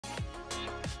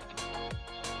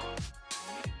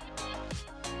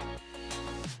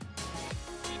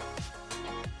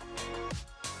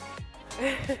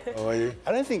How are you?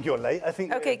 I don't think you're late. I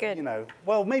think, okay, good. You know,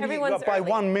 well, maybe by early.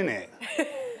 1 minute,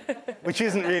 which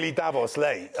isn't really Davos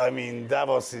late. I mean,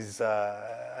 Davos is, I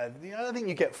think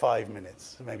you get 5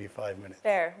 minutes, maybe 5 minutes.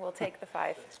 There, we'll take the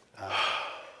 5.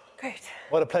 Great.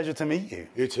 What a pleasure to meet you.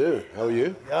 You too. How are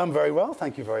you? I'm very well,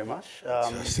 thank you very much.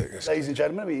 Fantastic. Ladies and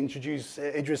gentlemen, we introduce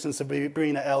Idris and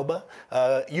Sabrina Elba,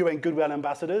 UN Goodwill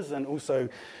ambassadors, and also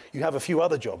you have a few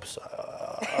other jobs.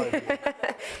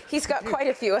 He's got quite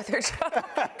a few other jobs.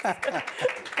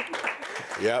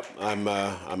 Yep, I'm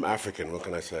African. What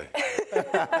can I say?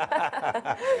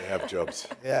 I have jobs.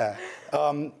 Yeah.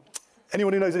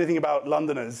 Anyone who knows anything about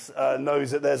Londoners knows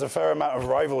that there's a fair amount of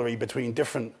rivalry between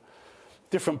different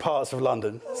parts of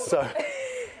London. So,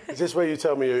 is this where you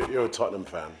tell me you're a Tottenham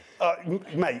fan?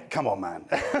 Mate, come on, man.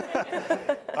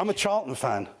 I'm a Charlton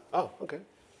fan. Oh, okay.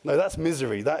 No, that's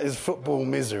misery. That is football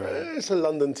misery. It's a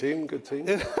London team, good team.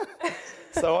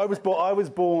 So I was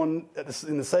born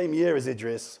in the same year as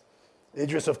Idris.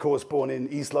 Idris, of course, born in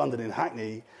East London in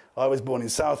Hackney. I was born in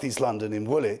South East London in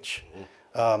Woolwich.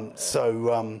 I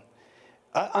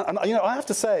have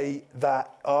to say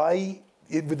that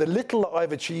with the little that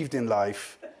I've achieved in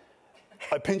life,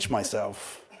 I pinch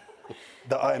myself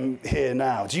that I'm here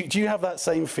now. Do you have that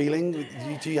same feeling?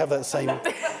 Do you have that same...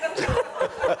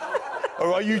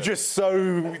 Or are you just so,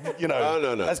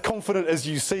 No. as confident as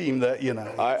you seem that,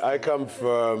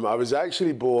 I was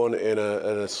actually born in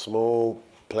a small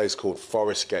place called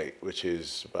Forest Gate, which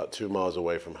is about 2 miles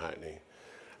away from Hackney.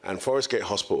 And Forest Gate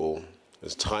Hospital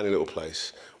is a tiny little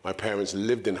place. My parents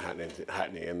lived in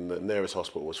Hackney, and the nearest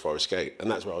hospital was Forest Gate,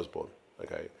 and that's where I was born.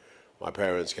 Okay, my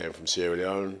parents came from Sierra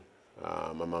Leone.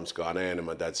 My mum's Ghanaian and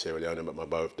my dad's Sierra Leone,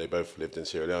 but they both lived in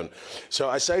Sierra Leone. So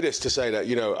I say this to say that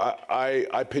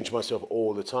I pinch myself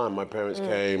all the time. My parents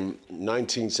came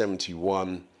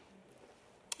 1971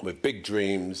 with big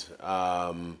dreams.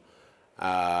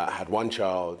 Had one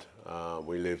child.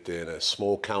 We lived in a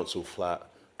small council flat.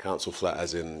 Council flat,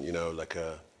 as in like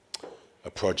a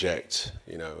project,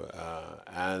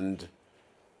 and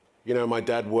my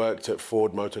dad worked at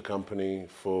Ford Motor Company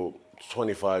for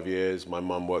 25 years. My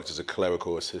mum worked as a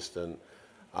clerical assistant,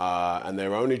 and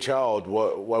their only child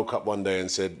woke up one day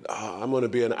and said, "I'm going to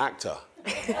be an actor."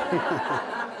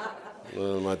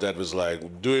 My dad was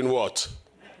like, "Doing what?"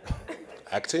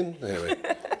 Acting, anyway.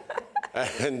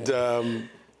 And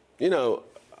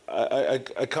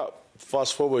I cut.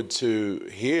 Fast forward to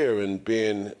here and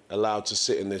being allowed to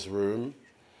sit in this room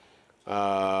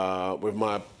with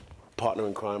my partner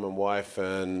in crime and wife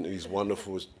and these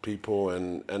wonderful people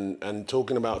and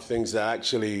talking about things that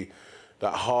actually,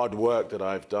 that hard work that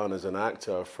I've done as an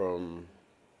actor from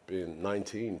being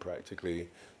 19 practically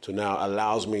to now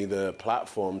allows me the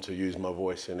platform to use my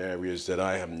voice in areas that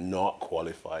I am not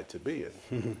qualified to be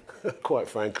in, quite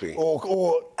frankly.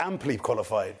 Or amply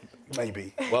qualified,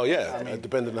 maybe. Well, yeah,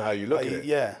 depending on how you look at it.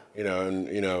 Yeah.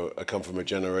 I come from a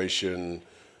generation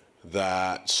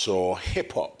that saw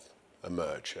hip-hop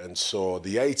emerge and saw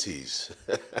the 80s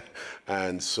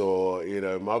and saw,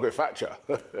 Margaret Thatcher,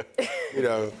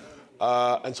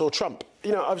 and saw Trump.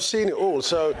 I've seen it all.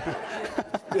 So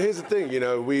here's the thing,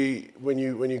 when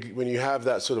you have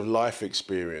that sort of life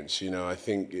experience, I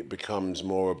think it becomes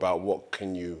more about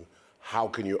how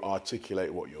can you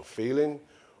articulate what you're feeling.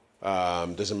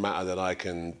 Doesn't matter that I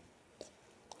can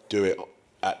do it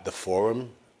at the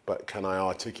forum, but can I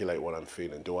articulate what I'm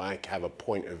feeling? Do I have a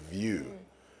point of view?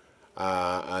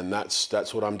 And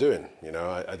that's what I'm doing.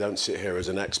 I don't sit here as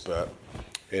an expert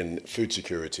in food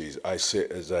securities. I sit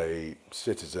as a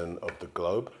citizen of the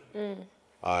globe.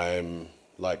 I'm,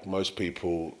 like most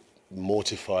people,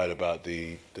 mortified about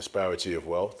the disparity of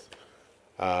wealth,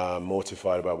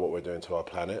 mortified about what we're doing to our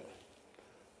planet.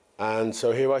 And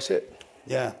so here I sit.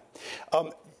 Yeah.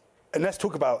 And let's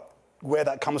talk about where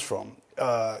that comes from.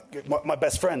 My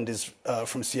best friend is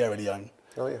from Sierra Leone.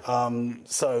 Oh, yeah.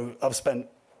 So I've spent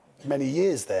many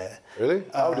years there. Really?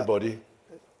 How's the body?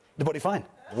 The body fine.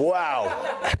 Wow.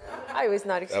 I was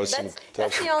not expecting.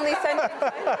 That's the only sentence I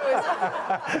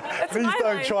was. Please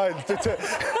don't try and...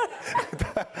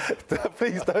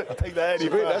 Please don't take that any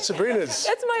further. That's Sabrina's.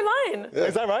 That's my line. Yeah.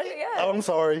 Is that right? Yeah. Oh, I'm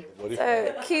sorry.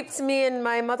 Keeps me and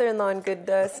my mother-in-law in good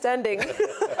standing.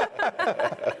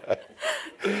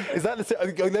 Is that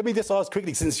let me just ask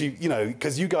quickly, since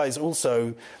because you guys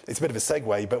also, it's a bit of a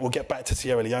segue, but we'll get back to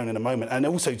Sierra Leone in a moment, and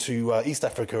also to East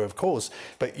Africa, of course.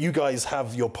 But you guys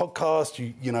have your podcast.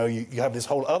 You have this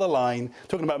whole other line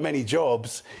talking about many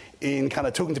jobs, in kind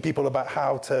of talking to people about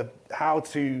how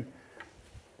to.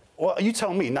 Well, you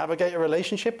tell me, navigate a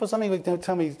relationship or something.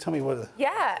 Tell me what.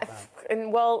 Yeah,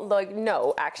 and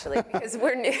no, actually, because we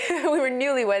were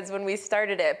newlyweds when we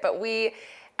started it, but we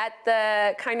at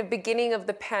the kind of beginning of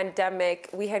the pandemic,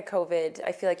 we had COVID.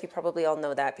 I feel like you probably all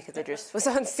know that because Idris was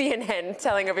on CNN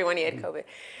telling everyone he had COVID.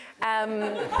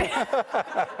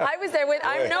 I was there with,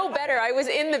 I'm no better, I was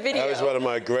in the video. That was one of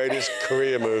my greatest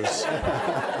career moves.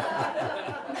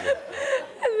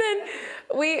 And then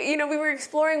we were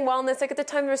exploring wellness. Like at the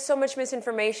time, there was so much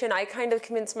misinformation. I kind of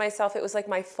convinced myself it was like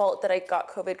my fault that I got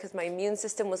COVID because my immune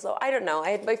system was low. I don't know. I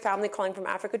had my family calling from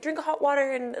Africa, drink hot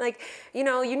water and like, you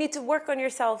need to work on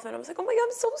yourself. And I was like, oh my God,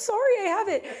 I'm so sorry I have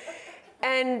it.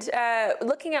 And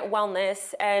looking at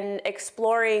wellness and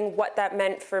exploring what that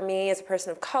meant for me as a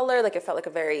person of color, like it felt like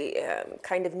a very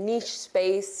kind of niche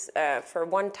space for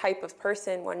one type of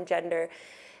person, one gender.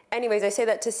 Anyways, I say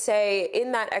that to say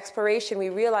in that exploration, we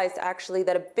realized actually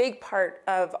that a big part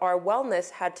of our wellness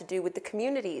had to do with the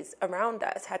communities around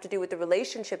us, had to do with the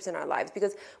relationships in our lives,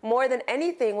 because more than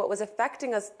anything, what was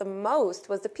affecting us the most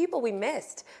was the people we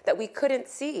missed that we couldn't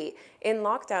see in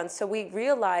lockdown. So we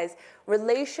realized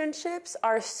relationships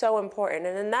are so important.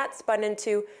 And then that spun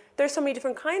into, there's so many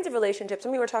different kinds of relationships. I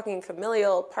mean, we're talking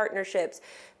familial, partnerships,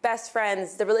 best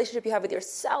friends, the relationship you have with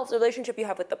yourself, the relationship you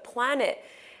have with the planet.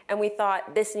 And we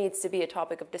thought this needs to be a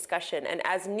topic of discussion. And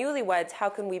as newlyweds, how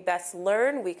can we best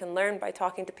learn? We can learn by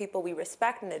talking to people we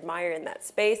respect and admire in that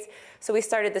space. So we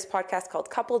started this podcast called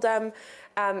Coupledom.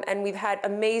 And we've had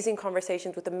amazing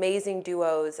conversations with amazing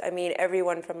duos. I mean,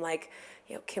 everyone from like,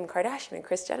 Kim Kardashian and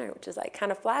Kris Jenner, which is like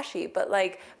kind of flashy, but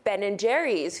like Ben and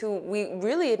Jerry's, who we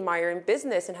really admire in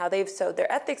business and how they've sewed their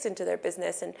ethics into their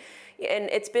business. And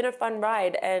it's been a fun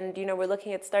ride. And, we're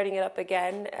looking at starting it up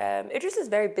again. Idris is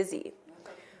very busy.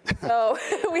 So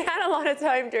we had a lot of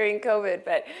time during COVID,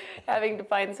 but having to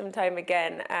find some time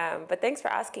again. But thanks for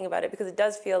asking about it, because it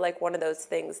does feel like one of those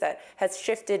things that has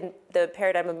shifted the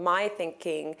paradigm of my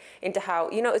thinking into how,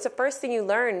 it's the first thing you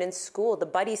learn in school, the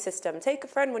buddy system. Take a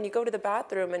friend when you go to the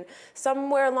bathroom, and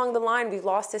somewhere along the line, we've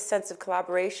lost this sense of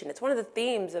collaboration. It's one of the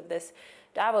themes of this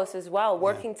Davos as well,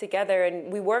 working together,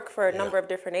 and we work for a number of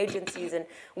different agencies, and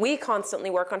we constantly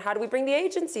work on how do we bring the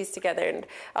agencies together. And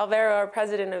Alvaro, our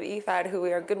president of IFAD, who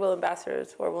we are Goodwill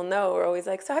ambassadors for, will know, we're always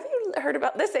like, so have you heard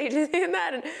about this agency and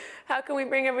that, and how can we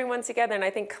bring everyone together? And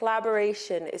I think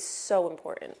collaboration is so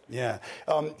important. Yeah.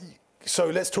 So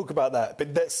let's talk about that, but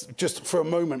let's just for a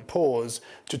moment pause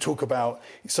to talk about,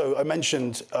 so I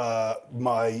mentioned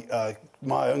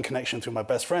my own connection through my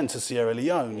best friend to Sierra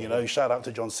Leone, shout out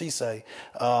to John Cisse.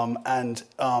 And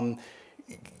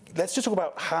let's just talk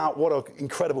about what an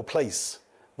incredible place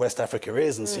West Africa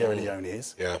is and Sierra Leone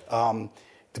is. Yeah.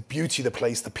 The beauty of the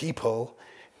place, the people.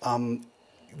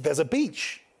 There's a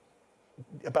beach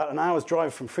about an hour's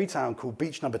drive from Freetown called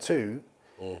Beach Number 2.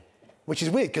 Which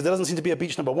is weird because there doesn't seem to be a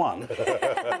beach number 1.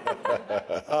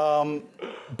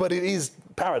 But it is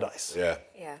paradise.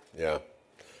 Yeah.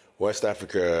 West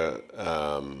Africa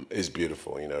is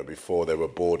beautiful. Before there were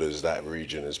borders, that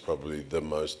region is probably the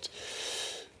most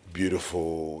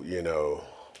beautiful,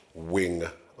 wing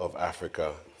of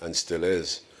Africa, and still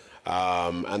is.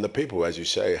 And the people, as you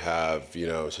say, have,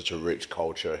 such a rich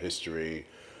culture, history,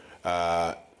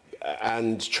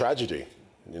 and tragedy.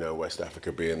 West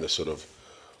Africa being the sort of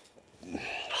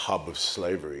hub of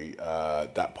slavery,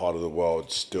 that part of the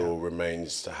world still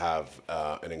remains to have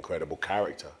an incredible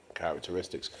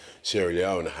characteristics. Sierra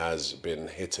Leone has been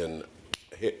hit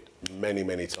many,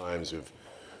 many times with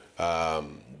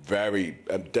very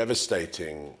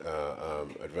devastating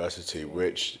adversity,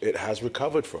 which it has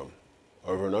recovered from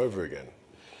over and over again.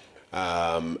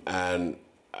 And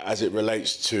as it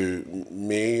relates to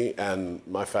me and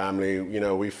my family,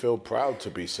 we feel proud to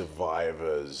be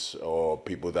survivors, or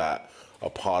people that are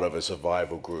part of a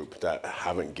survival group that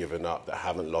haven't given up, that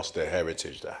haven't lost their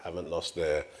heritage, that haven't lost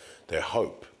their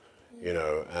hope,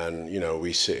 and,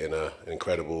 we sit in an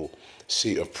incredible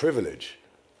seat of privilege,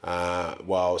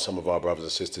 while some of our brothers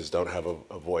and sisters don't have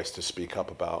a voice to speak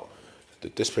up about the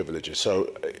disprivileges.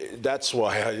 So that's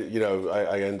why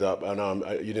I end up, and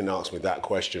you didn't ask me that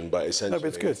question, but essentially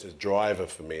it's a driver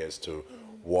for me as to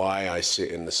why I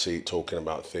sit in the seat talking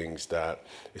about things that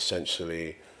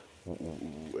essentially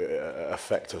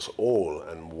affect us all,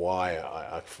 and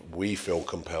why we feel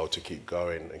compelled to keep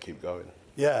going and keep going.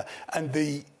 Yeah,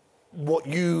 and what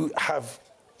you have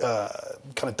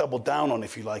kind of doubled down on,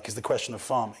 if you like, is the question of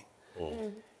farming.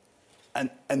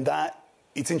 And that,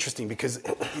 it's interesting because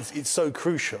it's so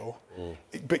crucial.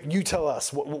 But you tell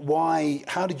us, why?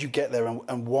 How did you get there,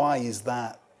 and why is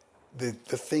that the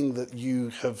thing that you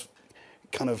have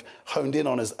kind of honed in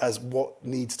on as what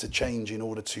needs to change in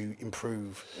order to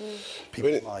improve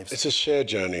people's lives? It's a shared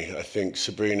journey. I think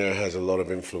Sabrina has a lot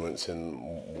of influence in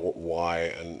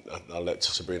why, and I'll let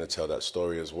Sabrina tell that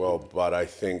story as well. But I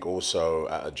think also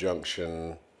at a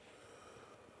junction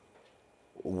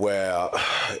where,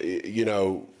 you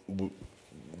know,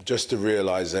 just the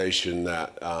realization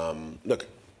that, look,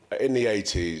 in the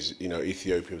 80s, you know,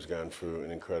 Ethiopia was going through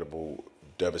an incredible,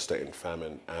 devastating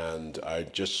famine, and I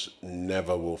just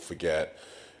never will forget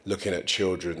looking at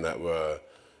children that were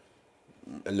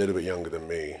a little bit younger than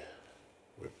me.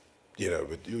 You know,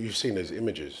 you've seen those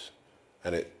images,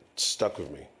 and it stuck with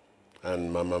me.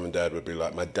 And my mum and dad would be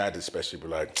like, my dad especially would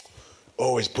be like,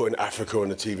 always putting Africa on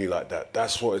the TV like that.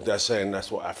 That's what they're saying.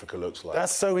 That's what Africa looks like.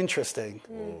 That's so interesting.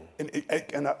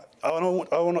 And I don't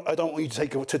want you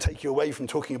to take you away from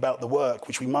talking about the work,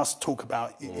 which we must talk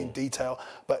about in detail.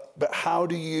 But how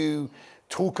do you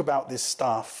talk about this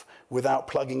stuff without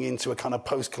plugging into a kind of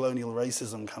post-colonial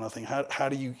racism kind of thing? How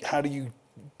do you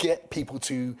get people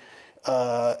to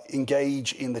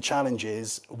engage in the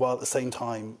challenges while at the same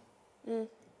time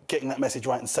getting that message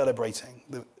right and celebrating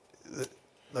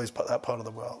that part of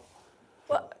the world?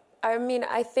 Well, I mean,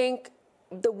 I think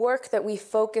the work that we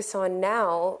focus on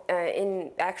now,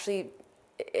 in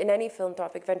any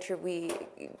philanthropic venture we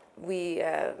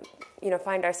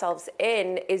find ourselves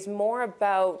in, is more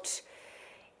about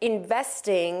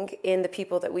investing in the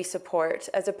people that we support,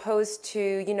 as opposed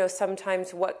to, you know,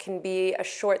 sometimes what can be a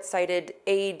short-sighted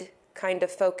aid kind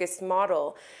of focused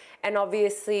model. And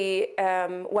obviously,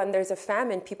 when there's a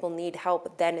famine, people need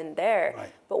help then and there. Right.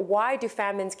 But why do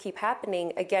famines keep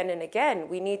happening again and again?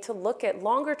 We need to look at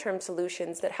longer-term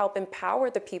solutions that help empower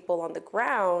the people on the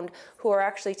ground who are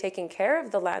actually taking care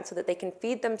of the land so that they can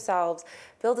feed themselves,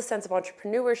 build a sense of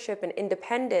entrepreneurship and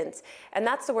independence. And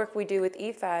that's the work we do with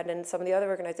IFAD and some of the other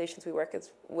organizations we work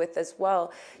with as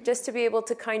well, just to be able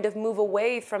to kind of move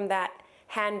away from that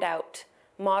handout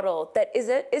model that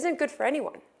isn't good for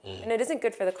anyone. And it isn't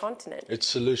good for the continent. It's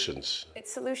solutions.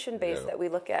 It's solution-based that we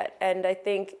look at. And I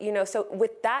think, you know, so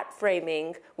with that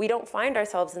framing, we don't find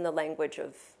ourselves in the language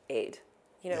of aid.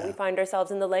 You know, we find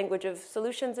ourselves in the language of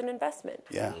solutions and investment.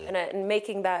 Yeah. And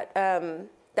making that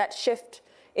that shift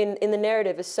in the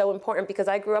narrative is so important, because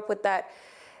I grew up with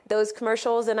those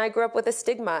commercials, and I grew up with a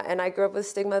stigma. And I grew up with a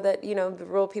stigma that, you know, the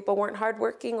rural people weren't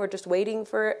hardworking or just waiting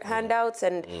for handouts,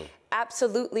 and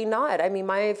absolutely not. I mean,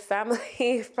 my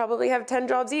family probably have 10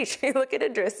 jobs each. Look at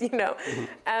Idris, you know.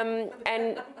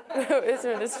 And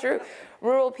it's true.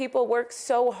 Rural people work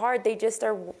so hard. They just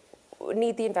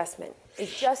need the investment. They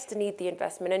just need the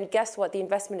investment. And guess what? The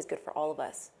investment is good for all of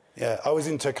us. Yeah, I was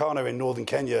in Turkana in northern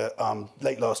Kenya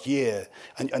late last year,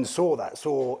 and saw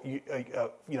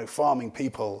farming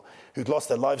people who'd lost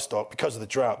their livestock because of the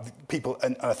drought. People,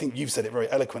 and I think you've said it very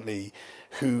eloquently,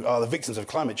 who are the victims of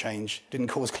climate change, didn't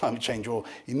cause climate change, or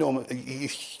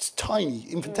enormous, tiny,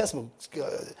 infinitesimal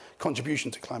contribution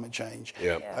to climate change.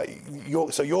 Yeah.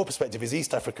 So your perspective is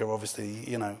East Africa, obviously,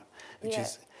 you know, which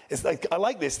is. It's like, I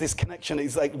like this connection.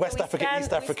 It's like West Africa,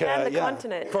 East Africa, we span the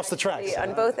continent, across the tracks.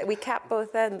 On both, we cap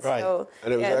both ends. Right. So,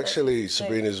 and it was actually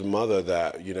Sabrina's mother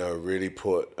that, you know, really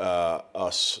put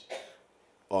us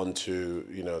onto,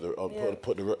 you know,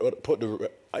 put the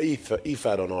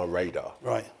IFAD on our radar.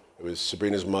 Right. It was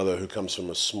Sabrina's mother, who comes from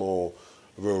a small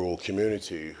rural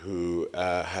community, who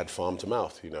had farm to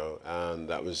mouth, you know, and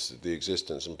that was the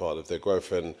existence and part of their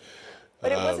growth. And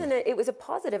but it was a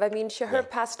positive. I mean, her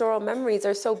pastoral memories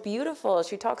are so beautiful.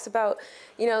 She talks about,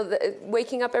 you know,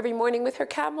 waking up every morning with her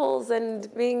camels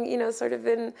and being, you know, sort of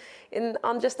on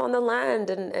the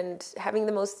land and having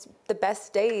the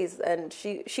best days. And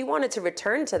she wanted to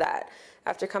return to that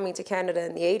after coming to Canada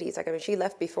in the 80s. Like, I mean, she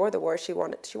left before the war. She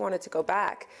wanted to go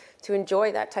back to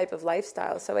enjoy that type of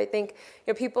lifestyle. So I think,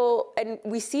 you know, people, and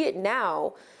we see it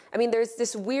now. I mean, there's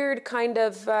this weird kind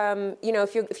of, you know,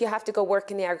 if you have to go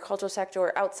work in the agricultural sector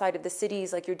or outside of the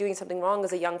cities, like you're doing something wrong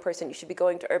as a young person, you should be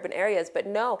going to urban areas. But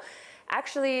no,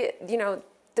 actually, you know,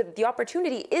 the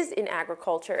opportunity is in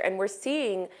agriculture. And we're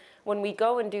seeing when we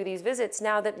go and do these visits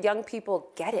now that young people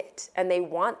get it and they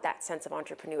want that sense of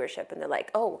entrepreneurship. And they're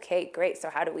like, oh, okay, great. So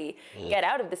how do we get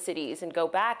out of the cities and go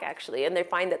back, actually? And they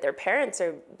find that their parents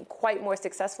are quite more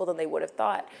successful than they would have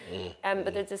thought.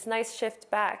 But there's this nice shift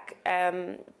back.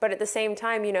 But at the same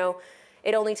time, you know,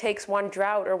 it only takes one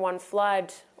drought or one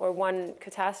flood or one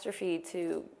catastrophe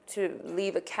to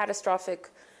leave a catastrophic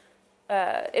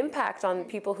impact on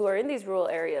people who are in these rural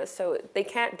areas. So they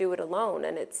can't do it alone.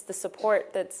 And it's the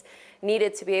support that's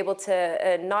needed to be able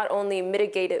to not only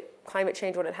mitigate climate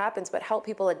change when it happens, but help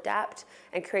people adapt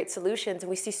and create solutions. And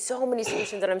we see so many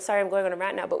solutions, and I'm sorry I'm going on a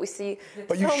rant now, but we see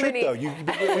But you should, though.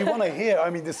 We want to hear, I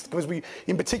mean, this, because we,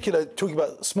 in particular, talking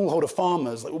about smallholder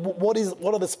farmers, like, what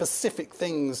are the specific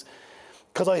things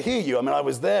because I hear you. I mean, I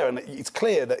was there, and it's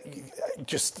clear that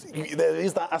there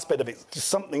is that aspect of it. Just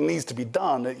something needs to be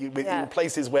done in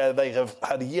places where they have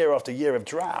had year after year of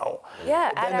drought.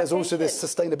 Yeah, then there's also this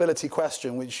sustainability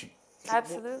question, which...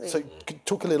 Absolutely. So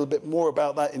talk a little bit more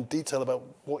about that in detail, about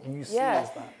what you see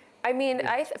as that. I mean,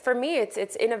 for me,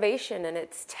 it's innovation, and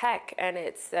it's tech, and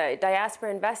it's diaspora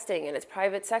investing, and it's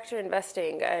private sector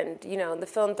investing, and the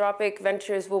philanthropic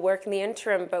ventures will work in the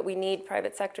interim, but we need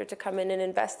private sector to come in and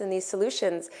invest in these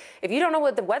solutions. If you don't know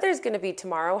what the weather's going to be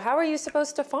tomorrow, how are you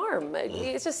supposed to farm?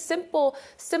 It's just simple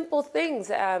things,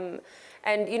 and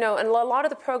a lot of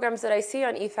the programs that I see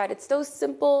on IFAD, it's those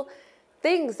simple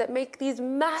things that make these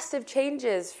massive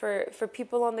changes for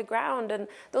people on the ground. And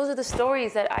those are the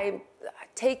stories that I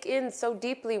take in so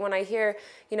deeply when I hear,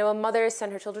 a mother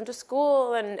sent her children to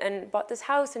school and bought this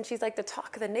house, and she's like the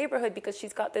talk of the neighborhood because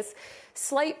she's got this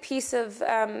slight piece of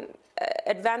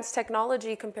advanced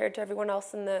technology compared to everyone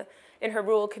else in her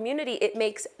rural community. It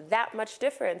makes that much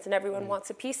difference, and everyone wants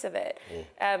a piece of it.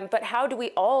 But how do we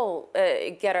all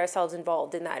get ourselves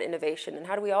involved in that innovation, and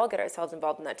how do we all get ourselves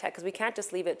involved in that tech? Because we can't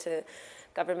just leave it to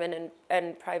government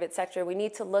and private sector. We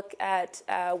need to look at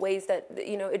ways that,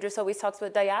 Idris always talks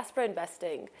about diaspora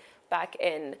investing back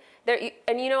in there.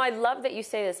 And I love that you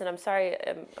say this, and I'm sorry,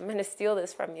 I'm going to steal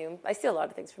this from you. I steal a lot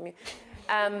of things from you.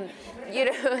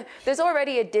 There's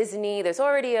already a Disney, there's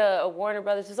already a Warner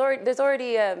Brothers, there's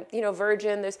already a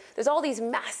Virgin, there's all these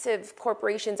massive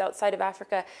corporations outside of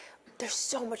Africa. There's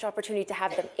so much opportunity to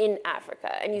have them in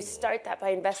Africa, and you start that by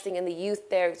investing in the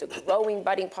youth there. It's a growing,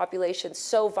 budding population,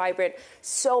 so vibrant,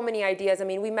 so many ideas. I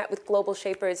mean, we met with Global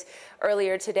Shapers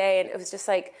earlier today, and it was just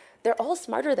like, they're all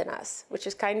smarter than us, which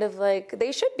is kind of like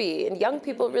they should be. And young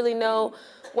people really know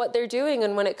what they're doing.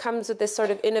 And when it comes with this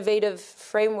sort of innovative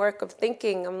framework of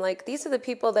thinking, I'm like, these are the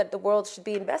people that the world should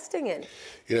be investing in.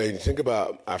 You think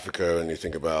about Africa and you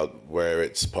think about where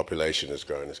its population is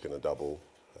growing, it's going to double,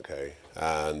 okay?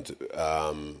 And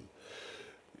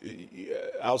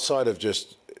outside of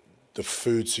just the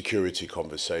food security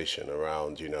conversation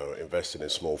around, investing in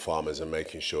small farmers and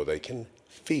making sure they can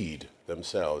feed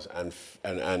themselves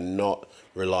and not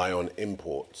rely on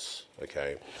imports,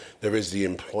 okay? There is the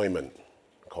employment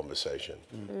conversation,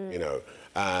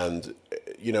 and,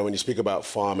 when you speak about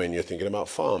farming, you're thinking about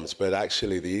farms, but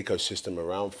actually the ecosystem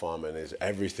around farming is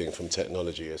everything from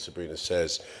technology, as Sabrina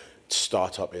says,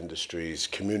 startup industries,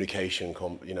 communication,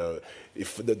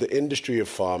 if the industry of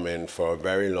farming for a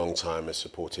very long time has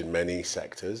supported many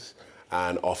sectors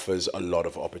and offers a lot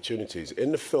of opportunities.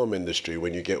 In the film industry,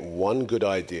 when you get one good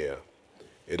idea,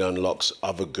 it unlocks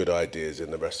other good ideas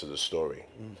in the rest of the story.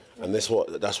 And that's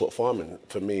what farming,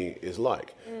 for me, is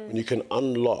like. When you can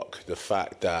unlock the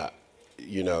fact that,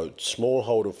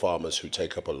 smallholder farmers who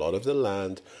take up a lot of the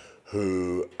land,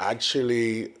 who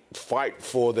actually fight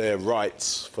for their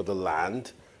rights for the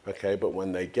land, okay, but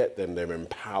when they get them, they're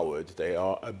empowered, they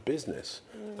are a business,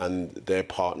 and their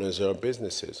partners are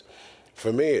businesses.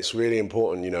 For me, it's really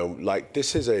important,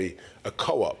 this is a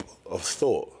co-op of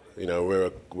thought.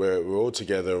 We're all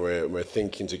together, we're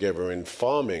thinking together in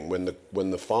farming. When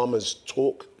the farmers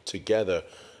talk together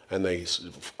and they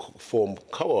form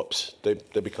co-ops, they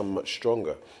become much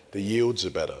stronger. The yields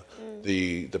are better,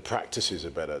 the practices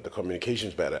are better, the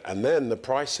communication's better, and then the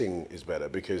pricing is better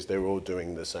because they're all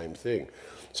doing the same thing.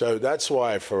 So that's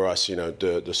why for us,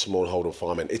 the smallholder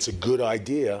farming, it's a good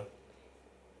idea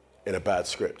in a bad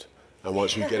script. And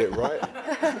once we get it right,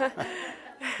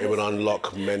 it will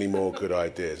unlock many more good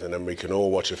ideas, and then we can all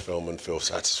watch a film and feel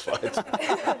satisfied.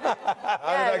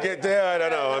 How did I get there? I don't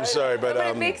know. I'm sorry, but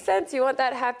it makes sense. You want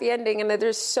that happy ending, and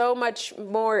there's so much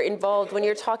more involved when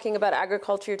you're talking about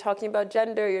agriculture. You're talking about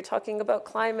gender. You're talking about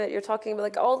climate. You're talking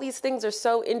about all these things are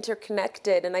so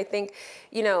interconnected. And I think,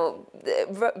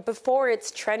 before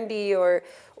it's trendy or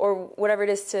whatever it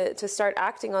is to start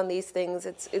acting on these things,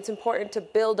 it's important to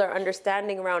build our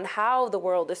understanding around how the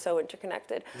world is so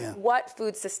interconnected, what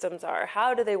food systems are,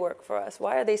 how do they work for us,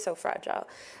 why are they so fragile,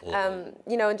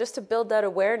 and just to build that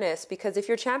awareness, because if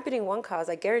you're championing one cause,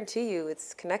 I guarantee you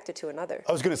it's connected to another.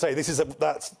 I was going to say,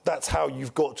 that's how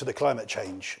you've got to the climate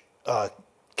change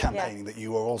campaign that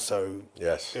you are also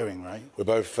doing, right? We're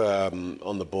both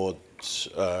on the boards,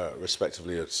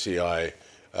 respectively, of CI,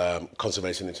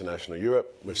 Conservation International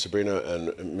Europe, with Sabrina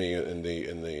and me in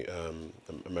the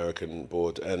American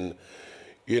board, and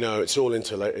it's all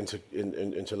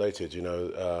interrelated.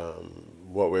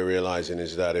 What we're realizing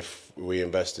is that if we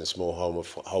invest in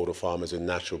smallholder farmers and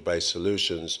natural-based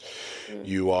solutions,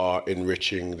 you are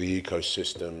enriching the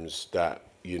ecosystems that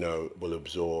will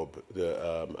absorb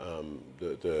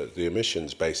the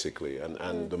emissions, basically,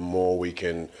 and the more we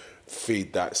can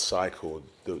feed that cycle,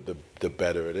 the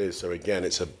better it is. So again,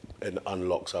 it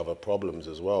unlocks other problems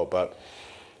as well. But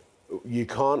you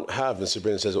can't have, and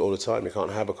Sabrina says it all the time, you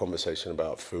can't have a conversation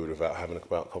about food without having a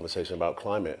conversation about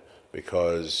climate,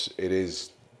 because it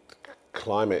is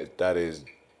climate that is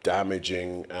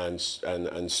damaging and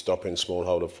stopping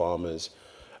smallholder farmers,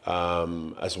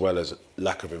 as well as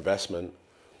lack of investment,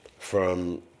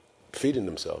 from feeding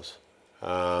themselves.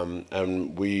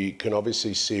 And we can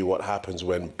obviously see what happens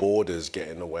when borders get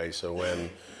in the way. So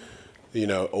when,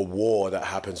 a war that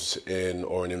happens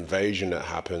or an invasion that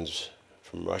happens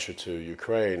from Russia to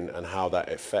Ukraine, and how that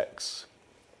affects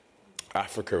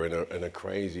Africa in a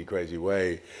crazy, crazy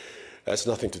way. That's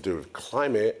nothing to do with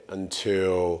climate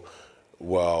until,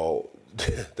 well,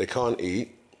 they can't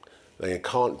eat, they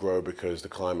can't grow because the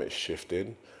climate's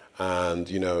shifted. And,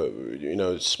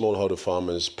 smallholder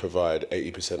farmers provide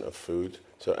 80% of food.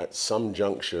 So at some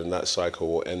junction, that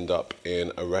cycle will end up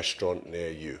in a restaurant near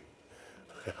you.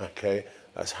 Okay?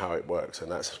 That's how it works.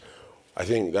 And I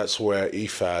think that's where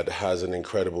IFAD has an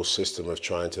incredible system of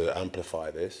trying to amplify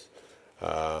this.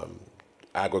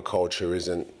 Agriculture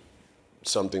isn't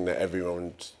something that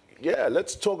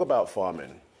let's talk about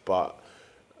farming. But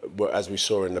as we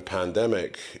saw in the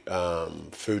pandemic,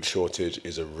 food shortage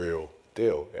is a real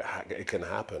deal. It can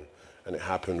happen. And it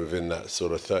happened within that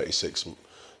sort of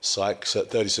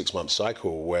 36-month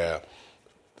cycle, where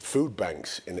food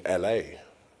banks in LA,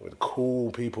 with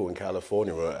cool people in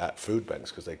California, were at food banks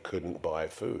because they couldn't buy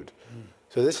food.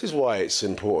 So this is why it's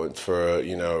important for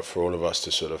all of us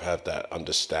to sort of have that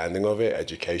understanding of it,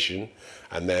 education,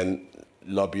 and then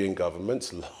lobbying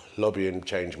governments, lobbying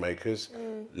change makers,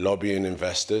 lobbying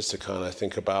investors to kind of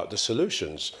think about the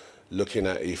solutions. Looking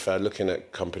at IFAD, looking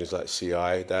at companies like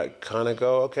CI that kind of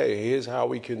go, okay, here's how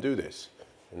we can do this,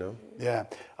 Yeah.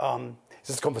 It's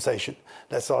just a conversation.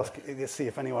 Let's see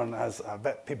if anyone has, I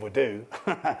bet people do.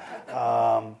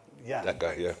 Yeah. That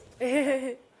guy, yeah.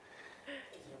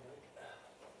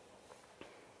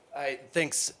 Hi,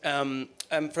 thanks. I'm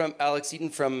from Alex Eaton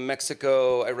from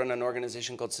Mexico. I run an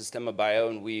organization called Sistema Bio,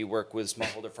 and we work with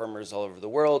smallholder farmers all over the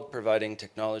world, providing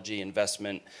technology,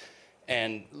 investment.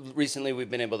 And recently we've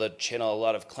been able to channel a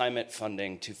lot of climate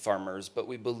funding to farmers, but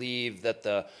we believe that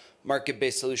the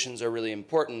market-based solutions are really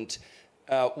important.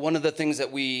 One of the things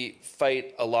that we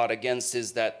fight a lot against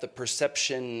is that the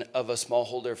perception of a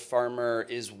smallholder farmer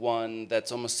is one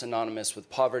that's almost synonymous with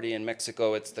poverty. In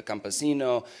Mexico, it's the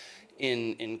campesino.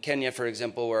 In Kenya, for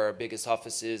example, where our biggest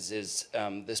office is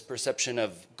this perception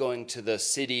of going to the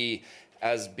city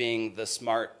as being the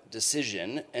smart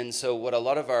decision. And so what a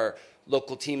lot of our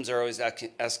local teams are always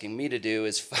asking me to do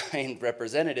is find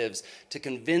representatives to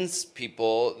convince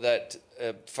people that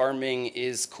farming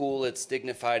is cool, it's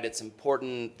dignified, it's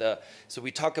important. So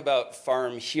we talk about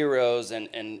farm heroes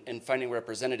and finding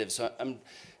representatives. So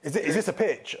Is this a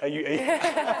pitch? Are you...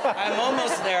 I'm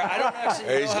almost there. I don't actually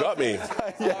know. He's got me.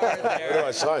 Where do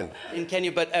I sign? In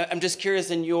Kenya, but I'm just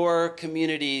curious, in your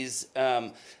communities,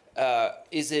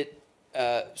 is it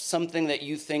something that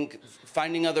you think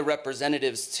finding other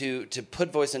representatives to put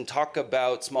voice and talk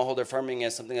about smallholder farming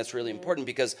as something that's really important?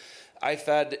 Because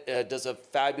IFAD does a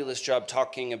fabulous job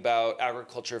talking about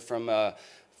agriculture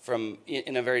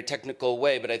in a very technical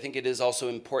way, but I think it is also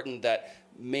important that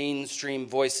mainstream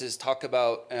voices talk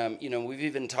about, we've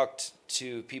even talked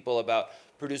to people about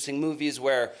producing movies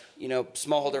where,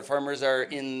 smallholder farmers are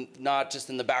not just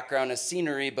in the background as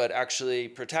scenery, but actually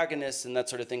protagonists and that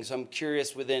sort of thing. So I'm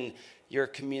curious within your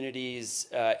communities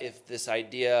if this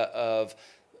idea of,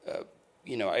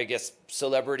 I guess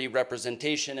celebrity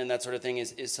representation and that sort of thing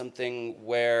is something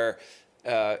where,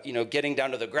 getting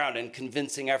down to the ground and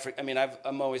convincing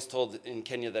I'm always told in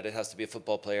Kenya that it has to be a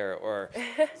football player or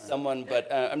someone, but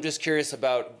I'm just curious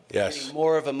about getting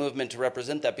more of a movement to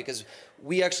represent that, because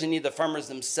we actually need the farmers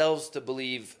themselves to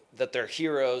believe that they're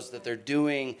heroes, that they're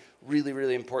doing really,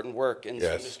 really important work. And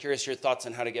so I'm just curious your thoughts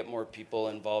on how to get more people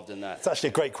involved in that. It's actually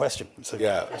a great question.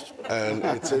 And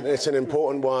it's an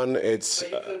important one. But you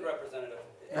could represent it.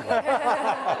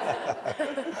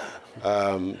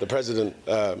 The president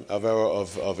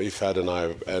of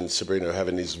IFAD and Sabrina are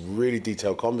having these really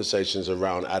detailed conversations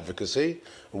around advocacy,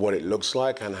 what it looks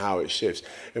like and how it shifts.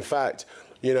 In fact,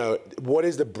 what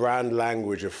is the brand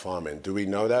language of farming? Do we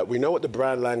know that? We know what the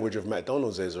brand language of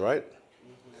McDonald's is, right?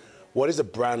 What is the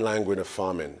brand language of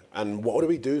farming? And what do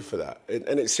we do for that?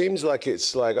 And it seems like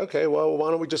it's like, okay, well,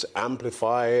 why don't we just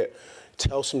amplify it,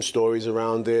 tell some stories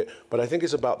around it? But I think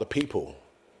it's about the people.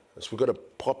 So we've got to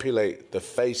populate the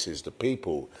faces, the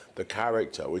people, the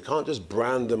character. We can't just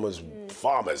brand them as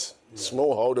farmers,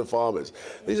 smallholder farmers.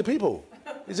 These are people.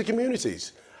 These are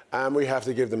communities. And we have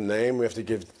to give them name. We have to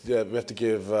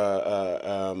give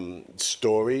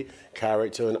story,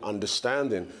 character, and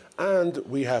understanding. And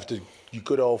we have to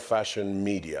good old-fashioned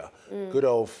media, good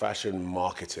old-fashioned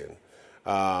marketing.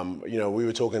 You know, we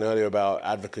were talking earlier about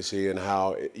advocacy and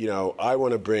how, you know, I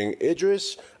want to bring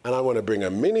Idris, and I want to bring a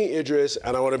mini Idris,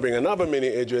 and I want to bring another mini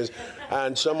Idris,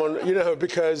 and someone, you know,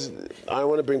 because I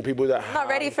want to bring people that Not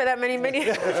ready for that many mini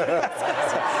Idris.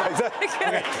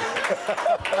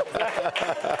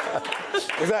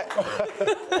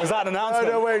 Was that an announcement?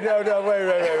 No, wait.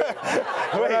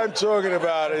 What I'm talking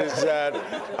about is that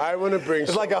I want to bring...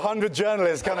 It's like 100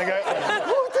 journalists kind of go,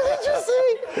 what did he just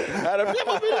say?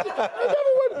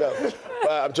 No.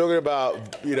 I'm talking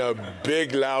about, you know,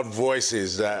 big, loud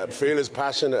voices that feel as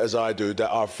passionate as I do, that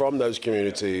are from those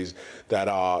communities, that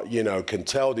are, you know, can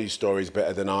tell these stories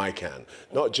better than I can.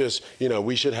 Not just, you know,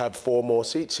 we should have 4 more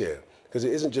seats here. Because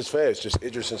it isn't just fair, it's just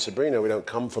Idris and Sabrina. We don't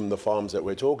come from the farms that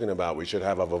we're talking about. We should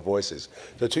have other voices.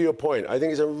 So to your point, I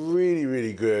think it's a really,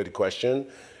 really good question.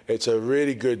 It's a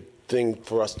really good thing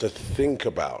for us to think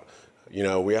about. You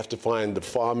know, we have to find the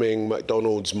farming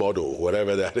McDonald's model,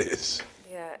 whatever that is.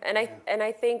 Yeah, and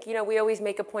I think, you know, we always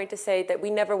make a point to say that we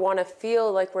never want to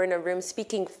feel like we're in a room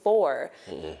speaking for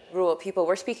rural people.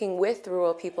 We're speaking with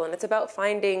rural people, and it's about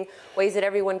finding ways that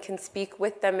everyone can speak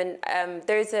with them. And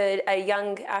there's a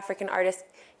young African artist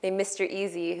named Mr.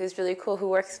 Easy, who's really cool, who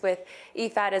works with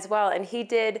IFAD as well. And he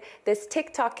did this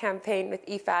TikTok campaign with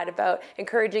IFAD about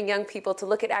encouraging young people to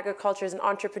look at agriculture as an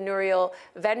entrepreneurial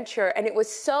venture. And it was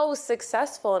so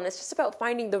successful. And it's just about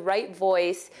finding the right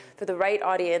voice for the right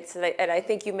audience. And I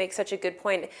think you make such a good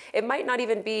point. It might not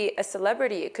even be a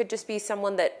celebrity. It could just be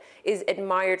someone that is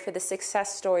admired for the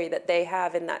success story that they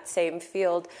have in that same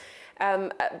field.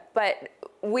 But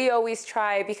we always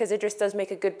try, because Idris does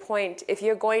make a good point, if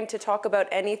you're going to talk about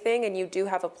anything and you do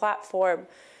have a platform,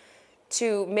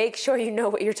 to make sure you know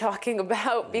what you're talking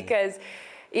about, because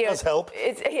you know, it does help.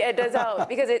 It does help,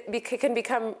 because it can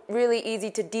become really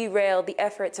easy to derail the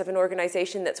efforts of an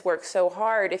organization that's worked so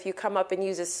hard if you come up and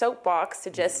use a soapbox to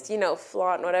just, you know,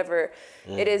 flaunt whatever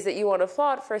it is that you want to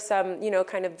flaunt for some, you know,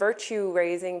 kind of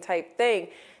virtue-raising type thing.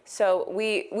 So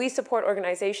we support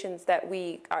organizations that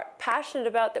we are passionate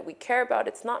about, that we care about.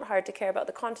 It's not hard to care about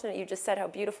the continent. You just said how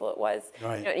beautiful it was.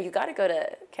 Right. You know, you got to go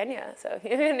to Kenya, so you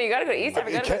got to go to East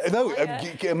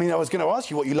Africa. I mean, I was going to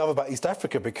ask you what you love about East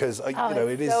Africa, because you know,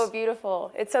 it is so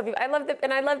beautiful. It's so beautiful.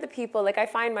 I love the people. Like, I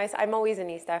find I'm always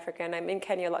in East Africa, and I'm in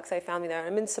Kenya a lot because I have family there.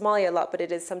 I'm in Somalia a lot, but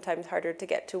it is sometimes harder to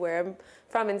get to where I'm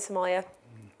from in Somalia.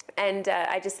 And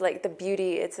I just like the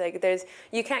beauty. It's like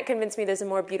you can't convince me there's a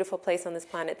more beautiful place on this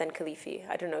planet than Kilifi.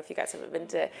 I don't know if you guys have been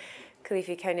to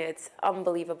Kilifi, Kenya. It's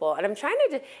unbelievable. And I'm trying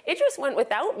to, Idris went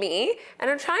without me,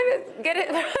 and I'm trying to get it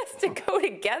for us to go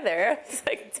together. It's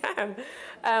like, damn.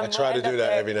 I try to do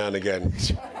that every now and again.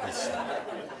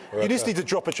 Yeah. You just need to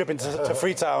drop a trip to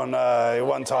Freetown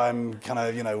one time, kind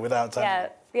of, you know, without time.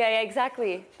 Yeah,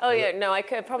 exactly. Oh, yeah, no, I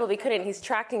probably couldn't. He's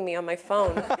tracking me on my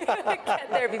phone. Get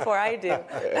there before I do.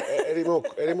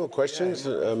 Any more questions?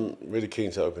 I'm really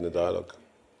keen to open the dialogue.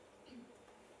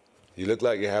 You look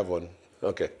like you have one.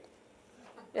 Okay.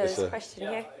 Yeah, there's a question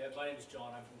here. My name is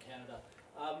John. I'm from Canada.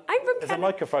 I'm from Canada. There's a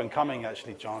microphone coming,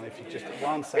 actually, John, if you just...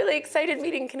 one second. Really excited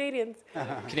meeting Canadians.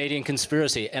 Canadian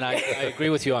conspiracy. And I agree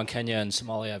with you on Kenya and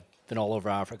Somalia. I've been all over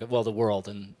Africa, well, the world,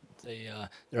 and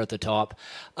they're at the top.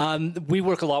 We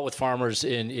work a lot with farmers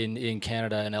in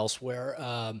Canada and elsewhere.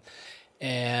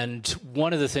 And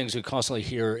one of the things we constantly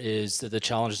hear is that the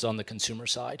challenge is on the consumer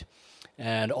side.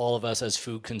 And all of us as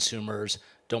food consumers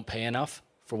don't pay enough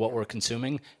for what we're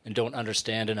consuming and don't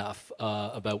understand enough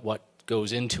about what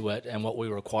goes into it and what we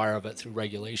require of it through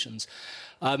regulations.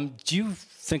 Do you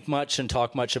think much and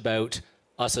talk much about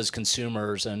us as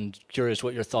consumers, and curious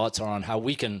what your thoughts are on how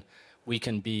we can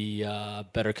be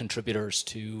better contributors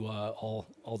to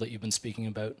all that you've been speaking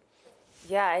about?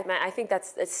 Yeah, I think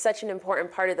it's such an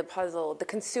important part of the puzzle. The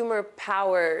consumer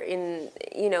power in,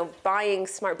 you know, buying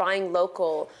smart, buying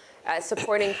local,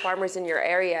 supporting farmers in your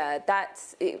area.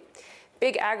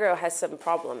 Big agro has some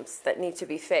problems that need to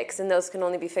be fixed, and those can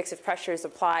only be fixed if pressure is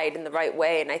applied in the right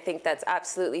way. And I think that's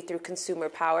absolutely through consumer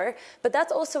power. But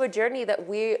that's also a journey that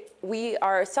we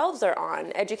ourselves are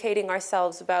on, educating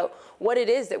ourselves about what it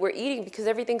is that we're eating, because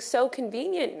everything's so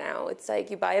convenient now. It's like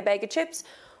you buy a bag of chips,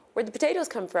 where'd the potatoes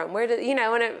come from?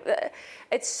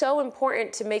 It's so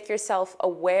important to make yourself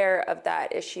aware of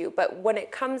that issue. But when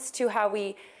it comes to how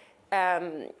we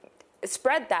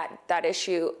spread that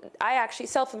issue. I actually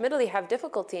self-admittedly have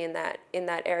difficulty in that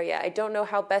area. I don't know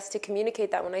how best to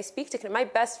communicate that when I speak to my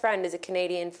best friend is a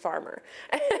Canadian farmer.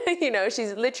 You know,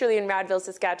 she's literally in Radville,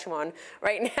 Saskatchewan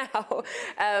right now.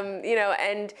 You know,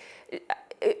 and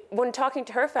when talking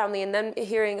to her family and then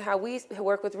hearing how we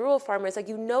work with rural farmers, like,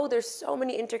 you know, there's so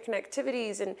many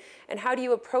interconnectivities, and how do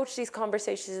you approach these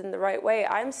conversations in the right way?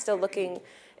 I'm still looking,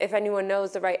 if anyone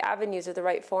knows the right avenues or the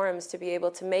right forums to be able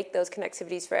to make those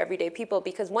connectivities for everyday people,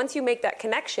 because once you make that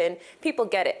connection, people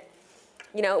get it.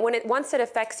 You know, once it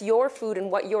affects your food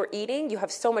and what you're eating, you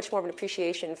have so much more of an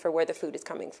appreciation for where the food is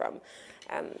coming from.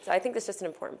 So I think that's just an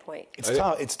important point.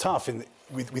 It's tough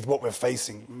with what we're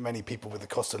facing, many people with the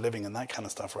cost of living and that kind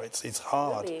of stuff, right? It's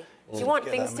hard. Really? You want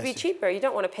things to be cheaper. You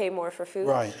don't want to pay more for food.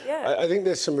 Right. Yeah. I think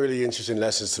there's some really interesting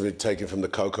lessons to be taken from the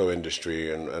cocoa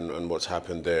industry and what's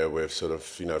happened there with sort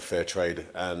of, you know, fair trade.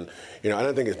 And, you know, I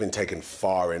don't think it's been taken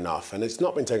far enough. And it's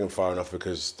not been taken far enough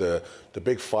because the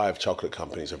big five chocolate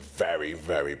companies are very,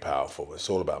 very powerful. It's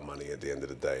all about money at the end of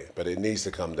the day. But it needs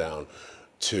to come down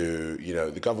to, you know,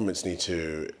 the governments need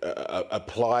to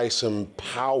apply some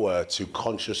power to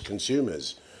conscious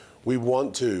consumers. We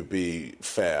want to be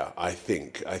fair, I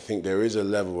think. I think there is a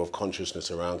level of consciousness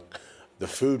around the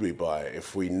food we buy.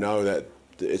 If we know that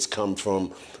it's come from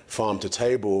farm to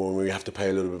table and we have to pay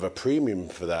a little bit of a premium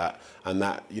for that, and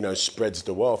that, you know, spreads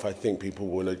the wealth, I think people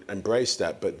will embrace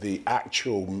that. But the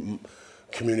actual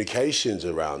communications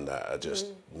around that are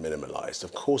just minimalized.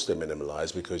 Of course they're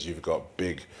minimalized because you've got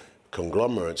big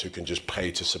conglomerates who can just pay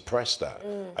to suppress that.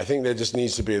 I think there just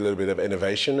needs to be a little bit of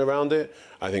innovation around it.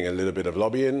 I think a little bit of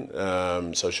lobbying.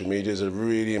 Social media is a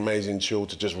really amazing tool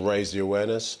to just raise the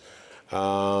awareness.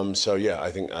 So yeah,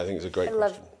 I think it's a great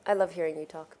question. I love hearing you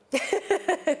talk.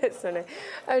 So no,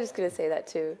 I was just going to say that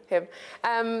to him.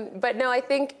 But no, I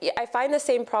find the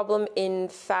same problem in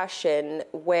fashion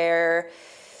where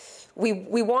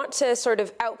we want to sort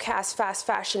of outcast fast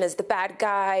fashion as the bad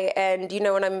guy. And, you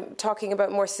know, when I'm talking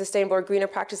about more sustainable or greener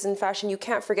practices in fashion, you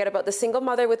can't forget about the single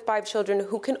mother with 5 children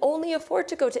who can only afford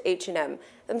to go to H&M.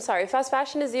 I'm sorry, fast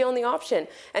fashion is the only option.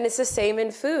 And it's the same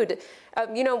in food.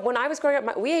 You know, when I was growing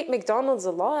up, we ate McDonald's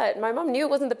a lot. My mom knew it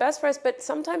wasn't the best for us, but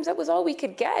sometimes that was all we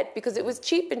could get because it was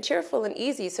cheap and cheerful and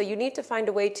easy. So you need to find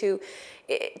a way to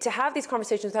have these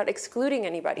conversations without excluding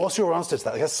anybody. What's your answer to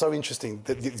that? That's so interesting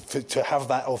to have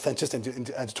that authenticity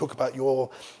and to talk about your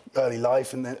early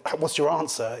life. And then, what's your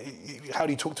answer? How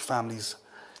do you talk to families?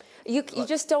 You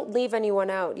just don't leave anyone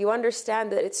out. You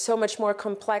understand that it's so much more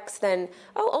complex than,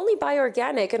 only buy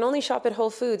organic and only shop at Whole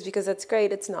Foods because that's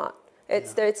great. It's not.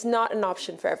 It's not an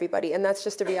option for everybody, and that's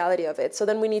just the reality of it. So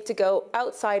then we need to go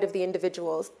outside of the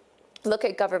individuals, look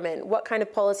at government, what kind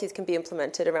of policies can be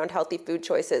implemented around healthy food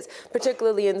choices,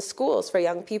 particularly in schools for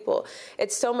young people.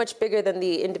 It's so much bigger than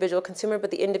the individual consumer,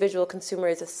 but the individual consumer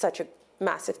is such a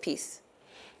massive piece.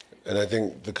 And I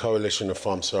think the coalition of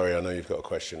farms, sorry, I know you've got a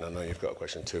question. I know you've got a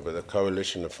question too, but the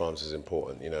coalition of farms is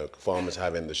important. You know, farmers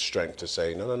having the strength to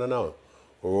say, no.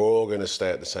 We're all going to stay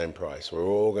at the same price. We're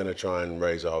all going to try and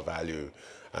raise our value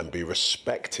and be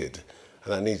respected.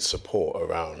 And that needs support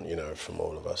around, you know, from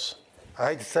all of us. I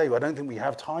hate to say, I don't think we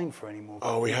have time for any more.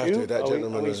 Oh, we have to. That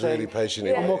gentleman was really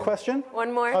patient. One more question?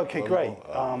 One more. Okay, great.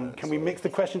 Can we mix the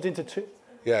questions into 2?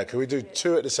 Yeah, can we do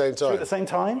 2 at the same time? 2 at the same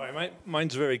time? Right,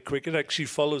 mine's very quick. It actually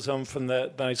follows on from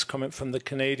the nice comment from the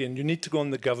Canadian. You need to go on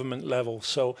the government level.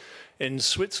 So in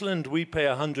Switzerland, we pay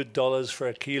 $100 for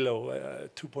a kilo,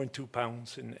 2.2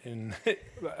 pounds in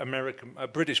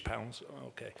British pounds.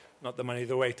 Okay, not the money,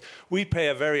 the weight. We pay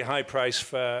a very high price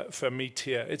for meat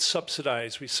here. It's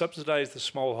subsidized. We subsidize the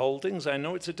small holdings. I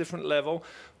know it's a different level,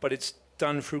 but it's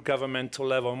done through governmental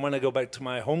level. And when I go back to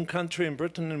my home country in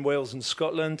Britain and Wales and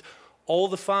Scotland, all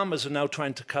the farmers are now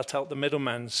trying to cut out the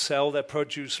middleman, sell their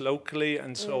produce locally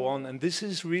and so on. And this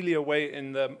is really a way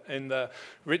in the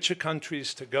richer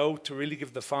countries to go to really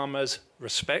give the farmers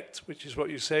respect, which is what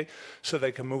you say, so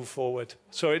they can move forward.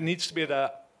 So it needs to be at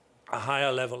a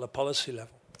higher level, a policy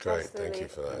level. Great, Absolutely. thank you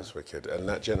for that. That's wicked. And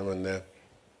that gentleman there,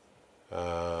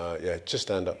 yeah, just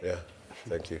stand up, yeah.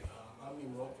 Thank you. I'm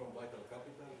Nimrod from Vital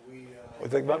Capital.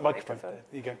 With the microphone. There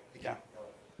you go. Yeah.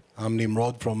 I'm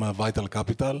Nimrod from Vital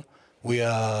Capital. We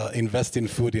invest in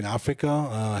food in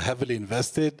Africa, heavily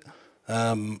invested,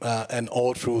 and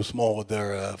all through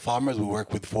smallholder farmers. We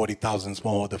work with 40,000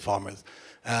 smallholder farmers.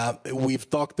 We've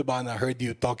talked about, and I heard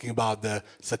you talking about the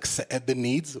success, the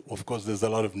needs. Of course, there's a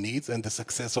lot of needs, and the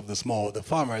success of the smallholder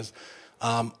farmers.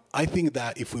 I think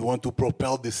that if we want to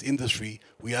propel this industry,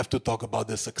 we have to talk about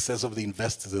the success of the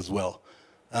investors as well.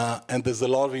 And there's a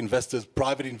lot of investors,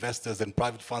 private investors and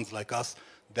private funds like us,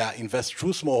 that invest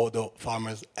through smallholder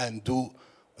farmers and do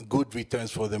good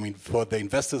returns for them, for the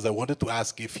investors. I wanted to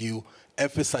ask if you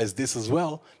emphasize this as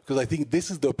well, because I think this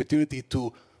is the opportunity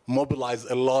to mobilize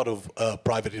a lot of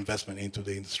private investment into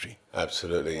the industry.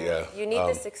 Absolutely, yeah. You need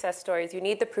the success stories. You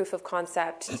need the proof of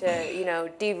concept to, you know,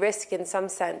 de-risk in some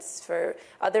sense for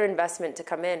other investment to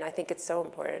come in. I think it's so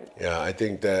important. Yeah, I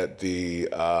think that the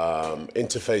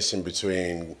interfacing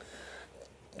between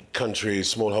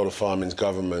countries, smallholder farming,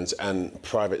 governments, and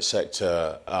private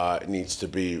sector needs to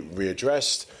be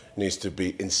readdressed, needs to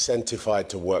be incentivized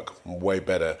to work way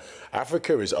better.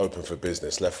 Africa is open for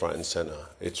business, left, right, and center.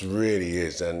 It really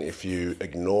is. And if you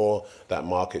ignore that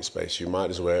market space, you might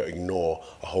as well ignore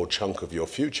a whole chunk of your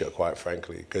future, quite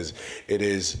frankly, because it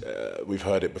is, we've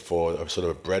heard it before, a sort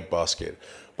of a breadbasket.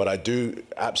 But I do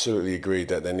absolutely agree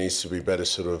that there needs to be better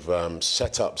sort of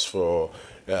setups for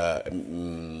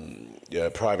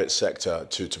private sector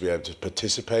to be able to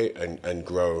participate and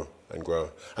grow.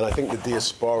 And I think the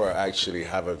diaspora actually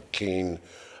have a keen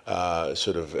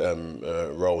sort of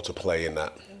role to play in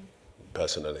that,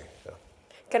 personally. Yeah.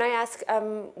 Can I ask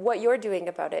what you're doing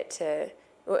about it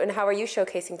and how are you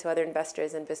showcasing to other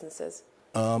investors and businesses?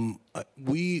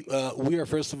 We are,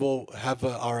 first of all, have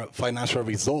our financial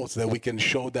results that we can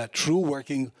show that true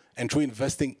working and true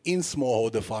investing in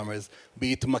smallholder farmers,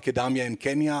 be it macadamia in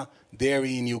Kenya,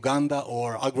 dairy in Uganda,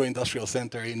 or agro-industrial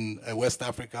center in West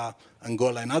Africa,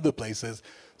 Angola, and other places.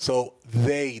 So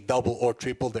they double or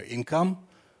triple their income.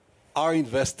 Our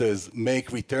investors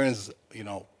make returns, you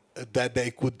know, that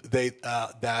they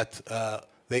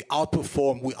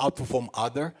outperform. We outperform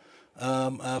other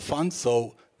funds.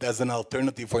 So there's an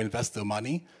alternative for investor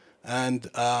money. And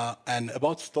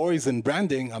about stories and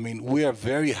branding, I mean, we are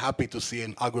very happy to see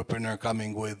an agripreneur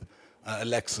coming with a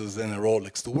Lexus and a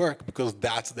Rolex to work, because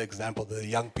that's the example that the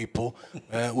young people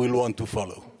will want to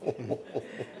follow.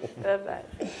 Love that.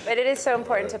 But it is so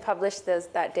important to publish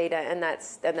that data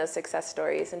and those success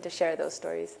stories and to share those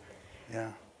stories.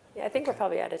 Yeah. Yeah, I think we're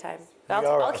probably out of time.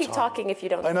 I'll keep talking if you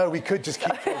don't. I know, we could just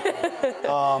keep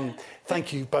talking.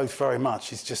 Thank you both very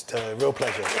much. It's just a real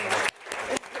pleasure.